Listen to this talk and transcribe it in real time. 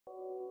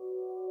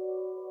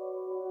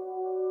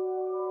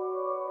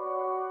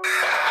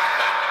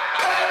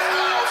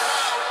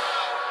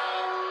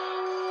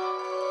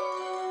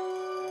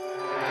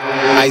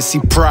I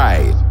see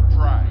pride,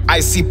 I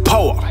see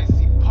power,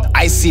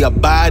 I see a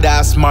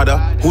badass mother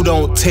who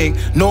don't take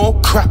no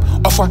crap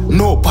off of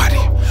nobody.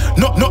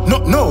 Nobody.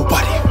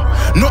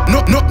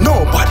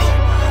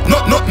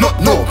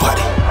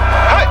 Nobody.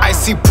 I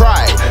see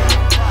pride,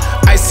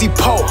 I see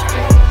power,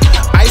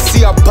 I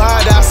see a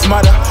badass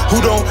mother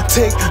who don't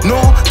take no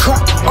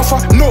crap off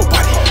of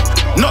nobody.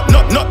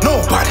 Nobody.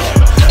 Nobody.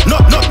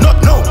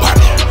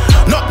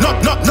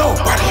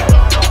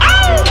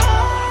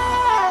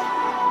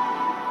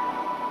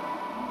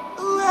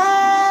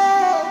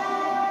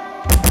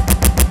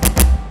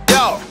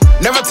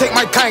 Never take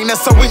my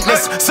kindness a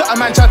weakness. Certain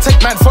man try to take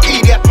man for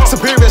idiot.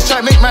 Superiors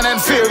try to make man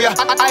inferior.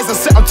 Eyes are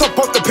set on top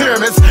of the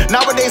pyramids.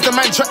 Nowadays the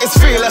mantra is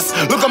fearless.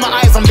 Look at my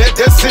eyes, I'm dead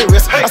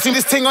serious. I seen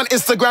this thing on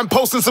Instagram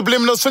posting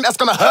subliminals, think that's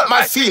gonna hurt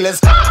my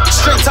feelings.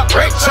 Straight up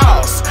Ray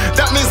Charles,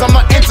 that means I'm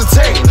not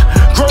entertained.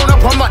 Grown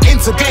up, I'm not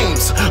into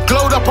games.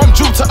 Glowed up, I'm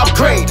due to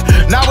upgrade.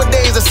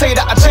 Nowadays they say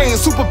that I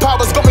changed.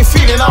 Superpowers got me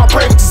feeling all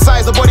brave.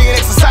 Exercise the body and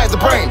exercise the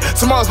brain.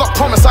 Tomorrow's not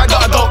promised, I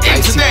gotta go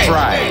in today. I see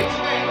pride,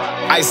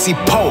 I see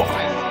power,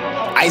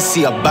 I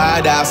see a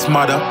badass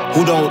mother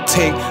who don't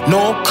take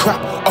no crap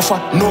off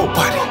of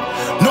nobody.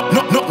 Nobody.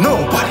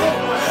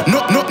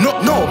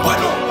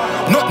 Nobody.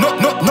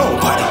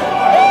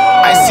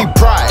 I see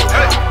pride,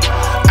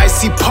 I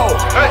see power,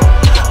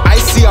 I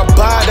see a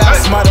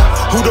badass mother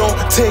who don't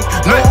take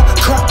no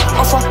crap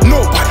off of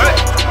nobody.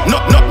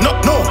 Nobody.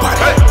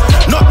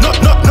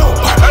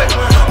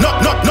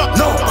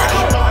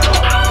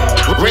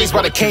 Raised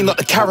by the cane, not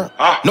the carrot.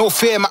 No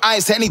fear in my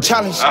eyes to any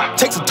challenge.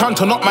 Takes a ton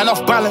to knock man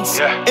off balance.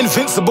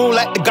 Invincible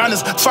like the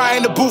gunners. Fire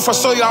in the booth, I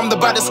show you I'm the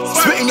baddest.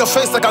 Spit in your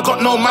face like I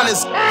got no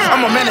manners.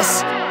 I'm a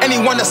menace.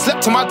 Anyone that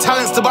slept to my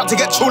talent's about to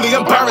get truly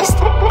embarrassed.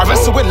 I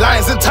wrestle with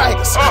lions and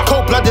tigers.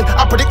 Cold-blooded,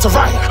 I predict a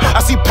riot. I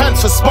see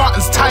Panthers,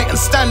 Spartans, Titans.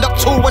 Stand up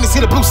tall when you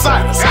see the blue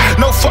silence.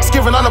 No fucks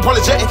given,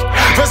 unapologetic.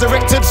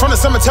 Resurrected from the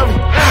cemetery.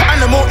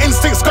 Animal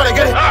instincts, gotta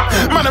get it.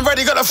 Man, I'm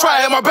ready, got the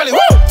fire in my belly.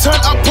 Woo! Turn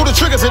up, pull the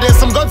trigger to this.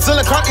 I'm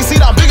Godzilla, can't you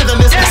see that I'm bigger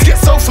than this? Get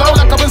so flow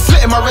like I've been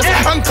slitting my wrist.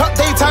 Uncut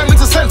daytime, need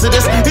to censor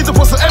this. Need to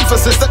put some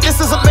emphasis that this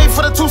isn't made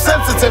for the too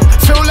sensitive.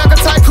 Feel like a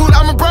tycoon,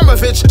 I'm a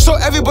Abramovich. Show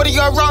everybody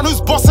around who's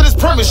boss of this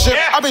premiership.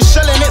 I've been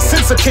shelling it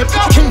since a kid.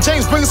 King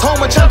James brings home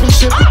a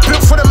championship.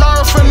 Built for the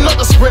marathon, not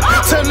the sprint.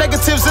 Turn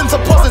negatives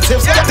into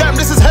positives. Damn,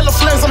 this is hella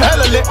flames, I'm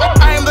hella lit.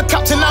 I am the